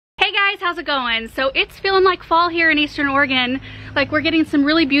guys, how's it going? So it's feeling like fall here in Eastern Oregon. Like we're getting some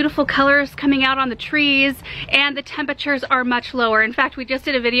really beautiful colors coming out on the trees, and the temperatures are much lower. In fact, we just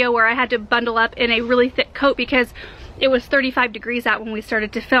did a video where I had to bundle up in a really thick coat because it was 35 degrees out when we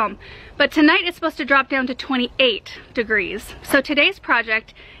started to film. But tonight it's supposed to drop down to 28 degrees. So today's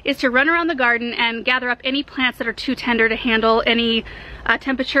project is to run around the garden and gather up any plants that are too tender to handle any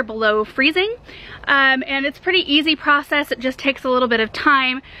temperature below freezing. And it's a pretty easy process. It just takes a little bit of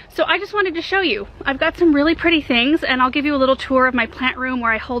time. So I just wanted to show you. I've got some really pretty things, and I'll give you a little tour of my plant room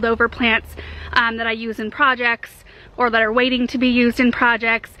where I hold over plants that I use in projects or that are waiting to be used in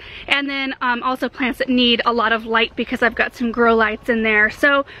projects, and then also plants that need a lot of light because I've got some grow lights in there.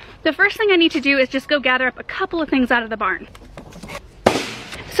 So the first thing I need to do is just go gather up a couple of things out of the barn.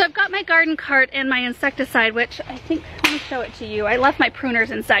 So I've got my garden cart and my insecticide, which I think, let me show it to you. I left my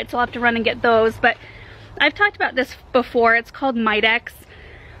pruners inside, so I'll have to run and get those, but I've talked about this before. It's called Midex.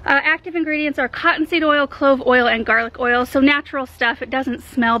 Active ingredients are cottonseed oil, clove oil, and garlic oil. So natural stuff. It doesn't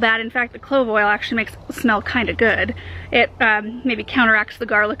smell bad. In fact, the clove oil actually makes it smell kind of good. It maybe counteracts the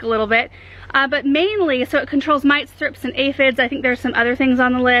garlic a little bit. But mainly, so it controls mites, thrips, and aphids. I think there's some other things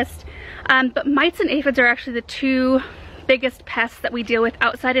on the list. But mites and aphids are actually the two biggest pests that we deal with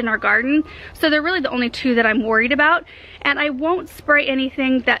outside in our garden. So they're really the only two that I'm worried about. And I won't spray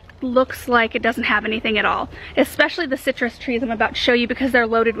anything that looks like it doesn't have anything at all, especially the citrus trees I'm about to show you because they're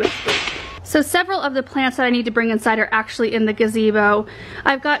loaded with fruit. So several of the plants that I need to bring inside are actually in the gazebo.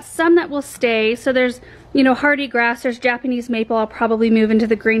 I've got some that will stay. So there's, you know, hardy grass, there's Japanese maple. I'll probably move into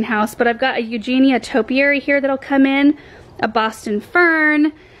the greenhouse, but I've got a Eugenia topiary here that'll come in, a Boston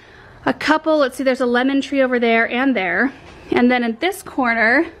fern, a couple, let's see, there's a lemon tree over there and there. And then in this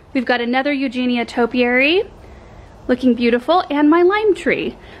corner, we've got another Eugenia topiary, looking beautiful, and my lime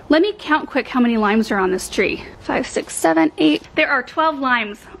tree. Let me count quick how many limes are on this tree. 5, 6, 7, 8. There are 12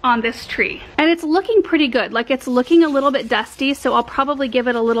 limes on this tree. And it's looking pretty good. Like, it's looking a little bit dusty, so I'll probably give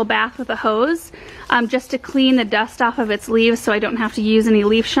it a little bath with a hose just to clean the dust off of its leaves so I don't have to use any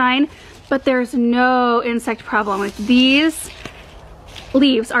leaf shine. But there's no insect problem with these.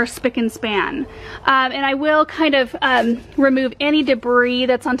 Leaves are spick and span. And I will kind of remove any debris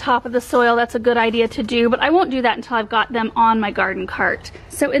that's on top of the soil. That's a good idea to do, but I won't do that until I've got them on my garden cart.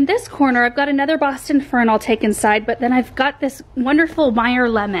 So in this corner, I've got another Boston fern I'll take inside, but then I've got this wonderful Meyer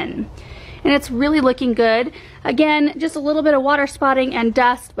lemon. And it's really looking good. Again, just a little bit of water spotting and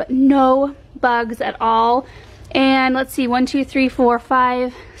dust, but no bugs at all. And let's see, 1, 2, 3, 4,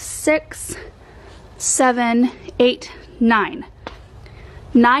 5, 6, 7, 8, 9.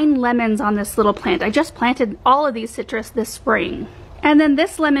 9 lemons on this little plant. I just planted all of these citrus this spring. And then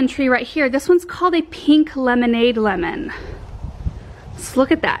this lemon tree right here, this one's called a pink lemonade lemon. So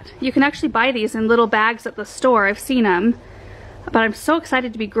look at that. You can actually buy these in little bags at the store. I've seen them. But I'm so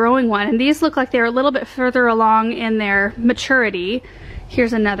excited to be growing one. And these look like they're a little bit further along in their maturity.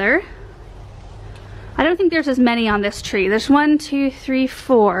 Here's another. I don't think there's as many on this tree. There's 1, 2, 3,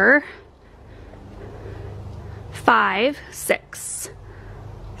 4, 5, 6.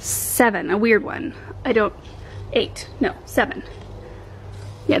 7, a weird one. 8, no, 7.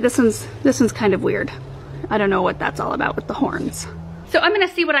 Yeah, this one's kind of weird. I don't know what that's all about with the horns. So I'm gonna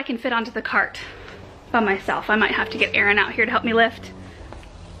see what I can fit onto the cart by myself. I might have to get Aaron out here to help me lift.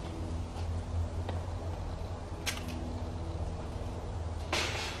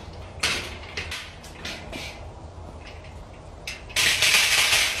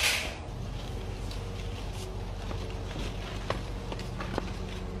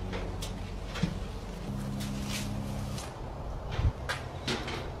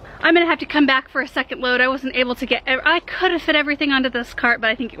 I'm gonna have to come back for a second load. I wasn't able to get, I could have fit everything onto this cart, but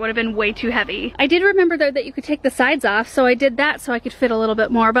I think it would have been way too heavy. I did remember though that you could take the sides off, so I did that so I could fit a little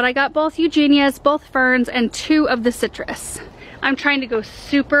bit more, but I got both Eugenias, both ferns, and 2 of the citrus. I'm trying to go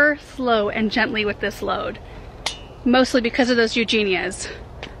super slow and gently with this load, mostly because of those Eugenias.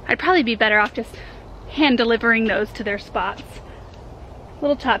 I'd probably be better off just hand delivering those to their spots. A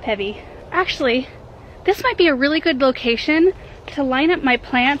little top heavy. Actually, this might be a really good location to line up my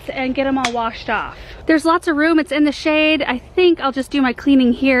plants and get them all washed off. There's lots of room, it's in the shade. I think I'll just do my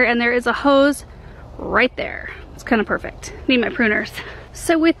cleaning here, and there is a hose right there. It's kind of perfect. Need my pruners.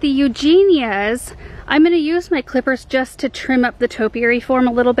 So with the Eugenias, I'm gonna use my clippers just to trim up the topiary form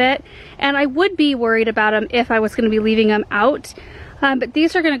a little bit, and I would be worried about them if I was gonna be leaving them out. But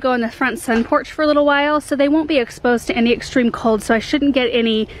these are gonna go in the front sun porch for a little while, so they won't be exposed to any extreme cold, so I shouldn't get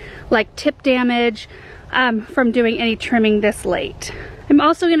any like tip damage from doing any trimming this late. I'm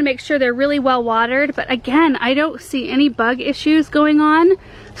also going to make sure they're really well watered, but again, I don't see any bug issues going on.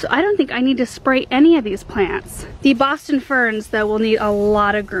 So I don't think I need to spray any of these plants. The Boston ferns, though, will need a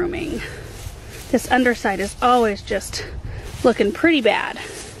lot of grooming. This underside is always just looking pretty bad.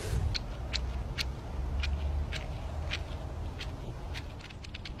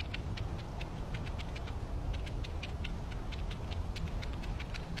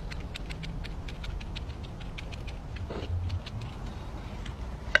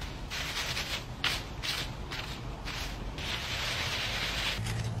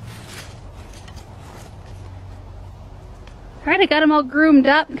 All right, I got them all groomed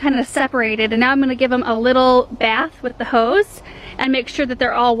up, kind of separated, and now I'm going to give them a little bath with the hose and make sure that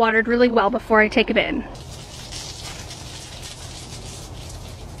they're all watered really well before I take them in.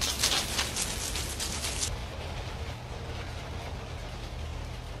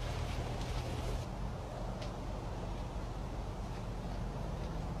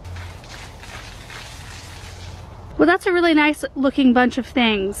 Well, that's a really nice looking bunch of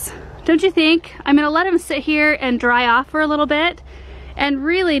things, don't you think? I'm gonna let them sit here and dry off for a little bit, and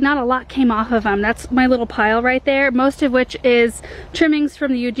really not a lot came off of them. That's my little pile right there, most of which is trimmings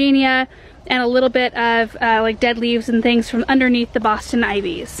from the Eugenia and a little bit of like dead leaves and things from underneath the Boston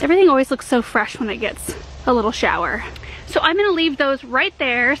ivies. Everything always looks so fresh when it gets a little shower. So I'm gonna leave those right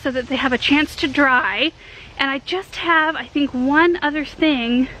there so that they have a chance to dry, and I just have, I think, one other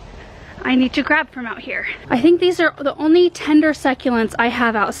thing I need to grab from out here. I think these are the only tender succulents I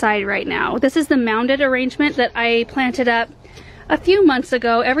have outside right now. This is the mounded arrangement that I planted up a few months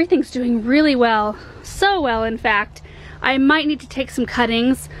ago. Everything's doing really well, so well in fact. I might need to take some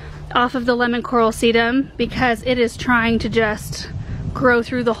cuttings off of the lemon coral sedum because it is trying to just grow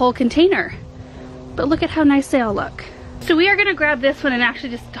through the whole container. But look at how nice they all look. So we are gonna grab this one and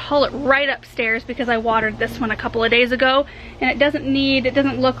actually just haul it right upstairs because I watered this one a couple of days ago, and it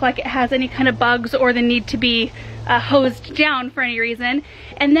doesn't look like it has any kind of bugs or the need to be hosed down for any reason.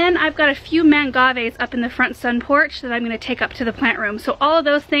 And then I've got a few mangaves up in the front sun porch that I'm gonna take up to the plant room. So all of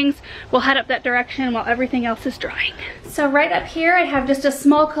those things will head up that direction while everything else is drying. So right up here I have just a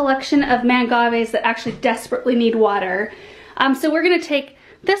small collection of mangaves that actually desperately need water. So we're gonna take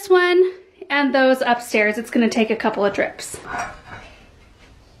this one and those upstairs. It's gonna take a couple of trips.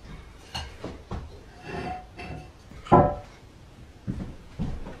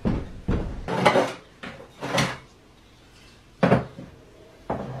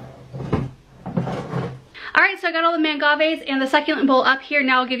 Alright, so I got all the mangaves and the succulent bowl up here.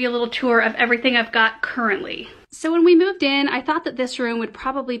 Now I'll give you a little tour of everything I've got currently. So when we moved in, I thought that this room would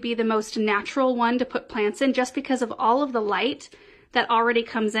probably be the most natural one to put plants in just because of all of the light that already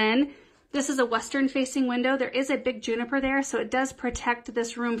comes in. This is a western facing window. There is a big juniper there, so it does protect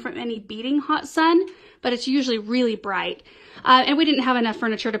this room from any beating hot sun, but it's usually really bright. And we didn't have enough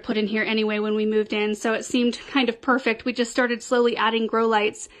furniture to put in here anyway when we moved in, so it seemed kind of perfect. We just started slowly adding grow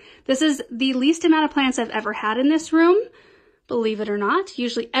lights. This is the least amount of plants I've ever had in this room, believe it or not.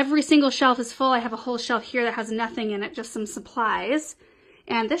 Usually every single shelf is full. I have a whole shelf here that has nothing in it, just some supplies.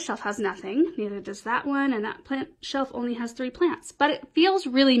 And this shelf has nothing, neither does that one, and that plant shelf only has 3 plants. But it feels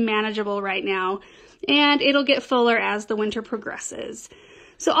really manageable right now, and it'll get fuller as the winter progresses.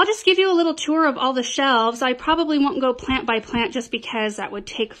 So I'll just give you a little tour of all the shelves. I probably won't go plant by plant just because that would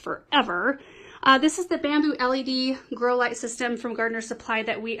take forever. This is the bamboo LED grow light system from Gardener Supply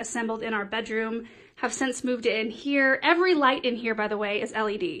that we assembled in our bedroom. Have since moved it in here. Every light in here, by the way, is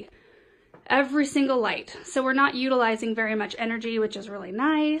LED. Every single light. So we're not utilizing very much energy, which is really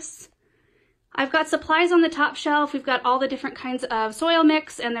nice. I've got supplies on the top shelf. We've got all the different kinds of soil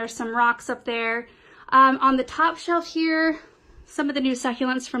mix, and there's some rocks up there. On the top shelf here, some of the new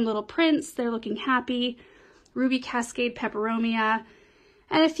succulents from Little Prince. They're looking happy. Ruby Cascade Peperomia.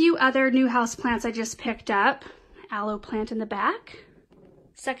 And a few other new house plants I just picked up. Aloe plant in the back.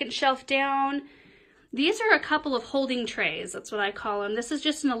 Second shelf down. These are a couple of holding trays, that's what I call them. This is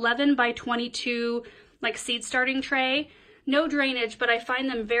just an 11 by 22 like seed starting tray. No drainage, but I find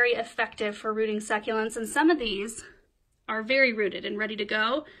them very effective for rooting succulents, and some of these are very rooted and ready to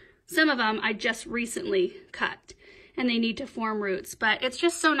go. Some of them I just recently cut and they need to form roots, but it's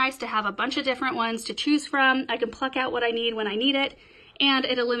just so nice to have a bunch of different ones to choose from. I can pluck out what I need when I need it, and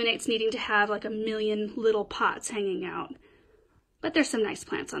it eliminates needing to have like a million little pots hanging out. But there's some nice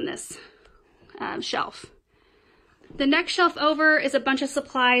plants on this shelf. The next shelf over is a bunch of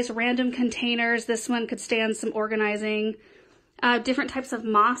supplies, random containers. This one could stand some organizing. Different types of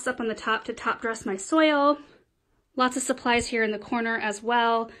moss up on the top to top dress my soil. Lots of supplies here in the corner as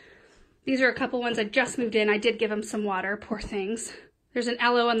well. These are a couple ones I just moved in. I did give them some water, poor things. There's an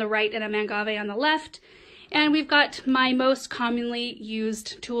aloe on the right and a mangave on the left. And we've got my most commonly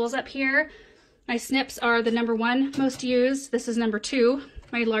used tools up here. My snips are the #1 most used. This is #2.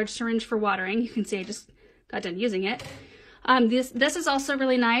 my large syringe for watering. You can see I just got done using it. This is also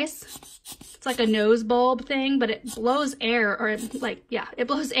really nice. It's like a nose bulb thing, but it blows air, or it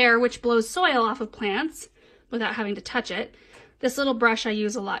blows air, which blows soil off of plants without having to touch it. This little brush I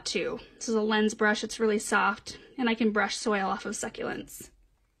use a lot too. This is a lens brush. It's really soft, and I can brush soil off of succulents.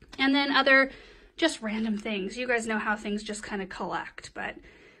 And then other just random things. You guys know how things just kind of collect, but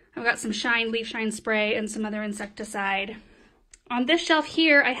I've got some leaf shine spray and some other insecticide. On this shelf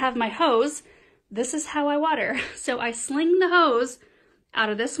here, I have my hose. This is how I water. So I sling the hose out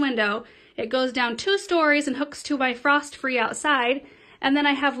of this window. It goes down 2 stories and hooks to my frost-free outside. And then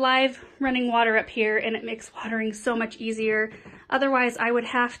I have live running water up here, and it makes watering so much easier. Otherwise, I would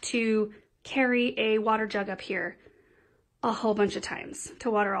have to carry a water jug up here a whole bunch of times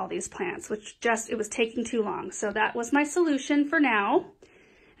to water all these plants, which it was taking too long. So that was my solution for now,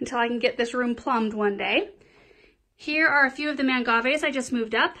 until I can get this room plumbed one day. Here are a few of the mangaves I just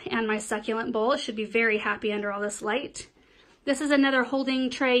moved up, and my succulent bowl. It should be very happy under all this light. This is another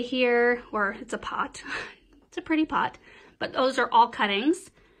holding tray here, or it's a pot. It's a pretty pot, but those are all cuttings,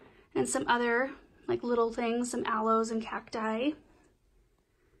 and some other like little things, some aloes and cacti.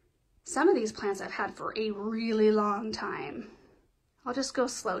 Some of these plants I've had for a really long time. I'll just go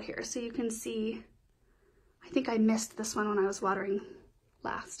slow here so you can see. I think I missed this one when I was watering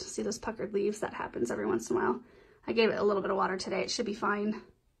last. See those puckered leaves? That happens every once in a while. I gave it a little bit of water today. It should be fine.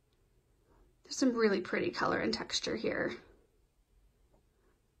 There's some really pretty color and texture here.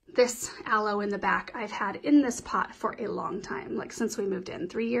 This aloe in the back I've had in this pot for a long time, like since we moved in,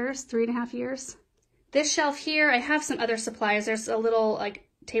 3.5 years. This shelf here, I have some other supplies. There's a little like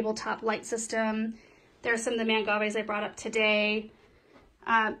tabletop light system. There's some of the mangaves I brought up today.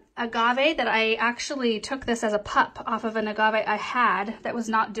 Agave that I actually took this as a pup off of an agave I had that was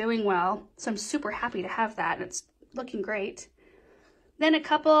not doing well. So I'm super happy to have that. It's looking great. Then a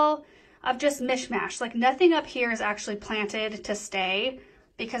couple of just mishmash, like nothing up here is actually planted to stay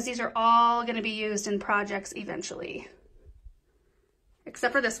because these are all going to be used in projects eventually.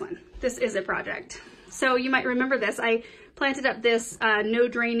 Except for this one. This is a project. So you might remember this. I planted up this no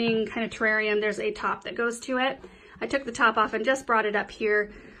draining kind of terrarium. There's a top that goes to it. I took the top off and just brought it up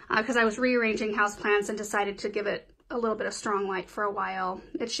here because I was rearranging houseplants and decided to give it a little bit of strong light for a while.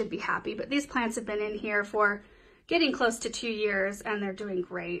 It should be happy, but these plants have been in here for getting close to 2 years and they're doing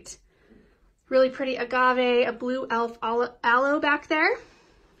great. Really pretty agave, a blue elf aloe back there,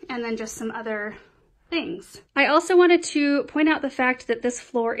 and then just some other things. I also wanted to point out the fact that this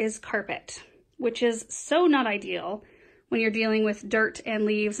floor is carpet, which is so not ideal when you're dealing with dirt and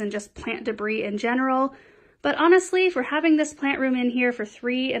leaves and just plant debris in general. But honestly, for having this plant room in here for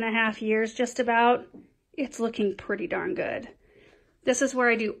 3.5 years just about, it's looking pretty darn good. This is where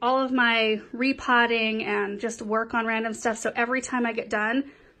I do all of my repotting and just work on random stuff. So every time I get done,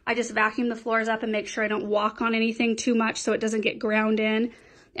 I just vacuum the floors up and make sure I don't walk on anything too much so it doesn't get ground in.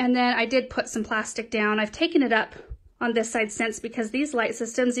 And then I did put some plastic down. I've taken it up on this side since because these light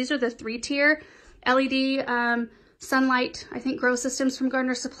systems, these are the 3-tier LED sunlight, I think, grow systems from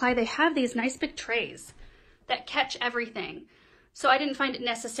Gardener Supply. They have these nice big trays that catch everything. So I didn't find it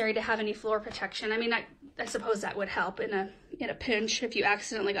necessary to have any floor protection. I mean, I suppose that would help in a pinch if you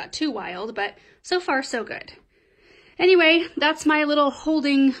accidentally got too wild, but so far so good. Anyway, that's my little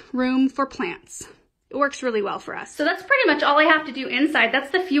holding room for plants. It works really well for us. So that's pretty much all I have to do inside.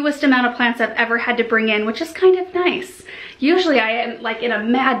 That's the fewest amount of plants I've ever had to bring in, which is kind of nice. Usually I am like in a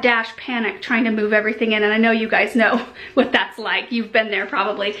mad dash panic trying to move everything in, and I know you guys know what that's like. You've been there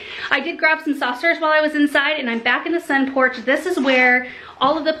probably. I did grab some saucers while I was inside, and I'm back in the sun porch. This is where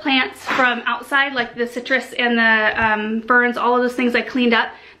all of the plants from outside, like the citrus and the ferns, all of those things I cleaned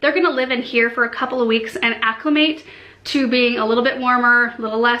up, they're gonna live in here for a couple of weeks and acclimate to being a little bit warmer, a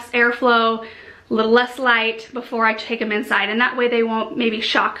little less airflow, a little less light before I take them inside, and that way they won't maybe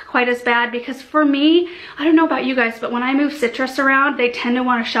shock quite as bad, because for me, I don't know about you guys, but when I move citrus around, they tend to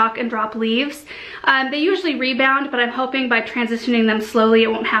want to shock and drop leaves. They usually rebound, but I'm hoping by transitioning them slowly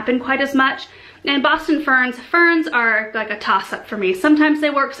it won't happen quite as much. And Boston ferns are like a toss-up for me. Sometimes they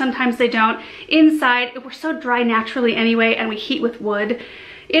work, sometimes they don't. Inside, we're so dry naturally anyway, and we heat with wood.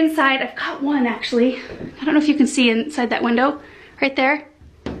 Inside, I've got one actually. I don't know if you can see inside that window right there.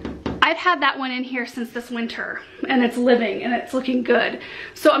 I've had that one in here since this winter, and it's living and it's looking good.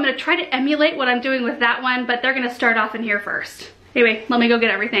 So I'm gonna try to emulate what I'm doing with that one, but they're gonna start off in here first. Anyway, let me go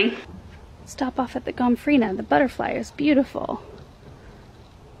get everything. Stop off at the Gomphrena. The butterfly is beautiful.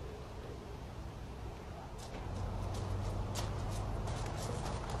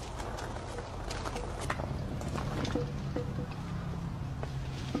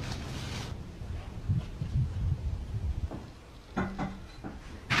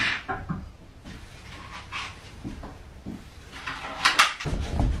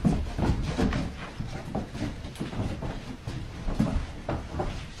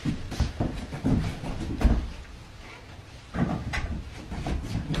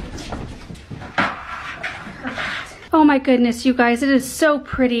 my goodness, you guys, it is so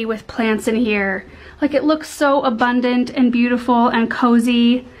pretty with plants in here. Like, it looks so abundant and beautiful and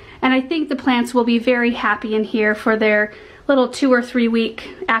cozy. And I think the plants will be very happy in here for their little 2 or 3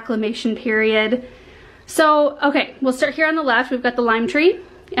 week acclimation period. So, okay, we'll start here on the left. We've got the lime tree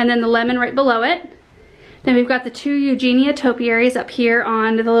and then the lemon right below it. Then we've got the 2 Eugenia topiaries up here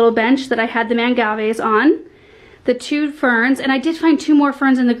on the little bench that I had the mangaves on. The 2 ferns, and I did find 2 more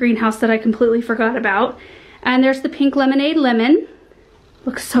ferns in the greenhouse that I completely forgot about. And there's the pink lemonade lemon.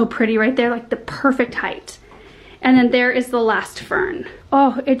 Looks so pretty right there, like the perfect height. And then there is the last fern.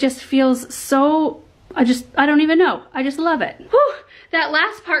 Oh, it just feels so, I don't even know. I just love it. Whew, that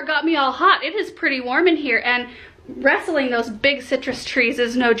last part got me all hot. It is pretty warm in here, and wrestling those big citrus trees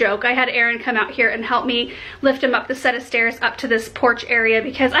is no joke. I had Aaron come out here and help me lift him up the set of stairs up to this porch area,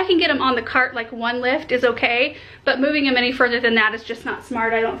 because I can get him on the cart, like 1 lift is okay, but moving him any further than that is just not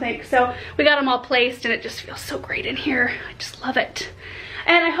smart, I don't think. So we got him all placed, and it just feels so great in here. I just love it.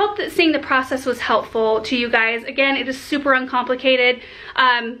 And I hope that seeing the process was helpful to you guys. Again, it is super uncomplicated.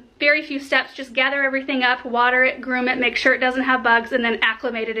 Very few steps. Just gather everything up, water it, groom it, make sure it doesn't have bugs, and then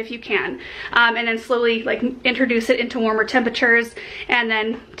acclimate it if you can. And then slowly like introduce it into warmer temperatures, and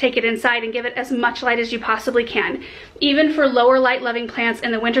then take it inside and give it as much light as you possibly can. Even for lower light loving plants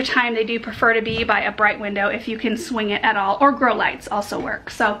in the wintertime, they do prefer to be by a bright window if you can swing it at all, or grow lights also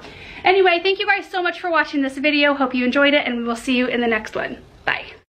work. So anyway, thank you guys so much for watching this video. Hope you enjoyed it, and we will see you in the next one. Bye.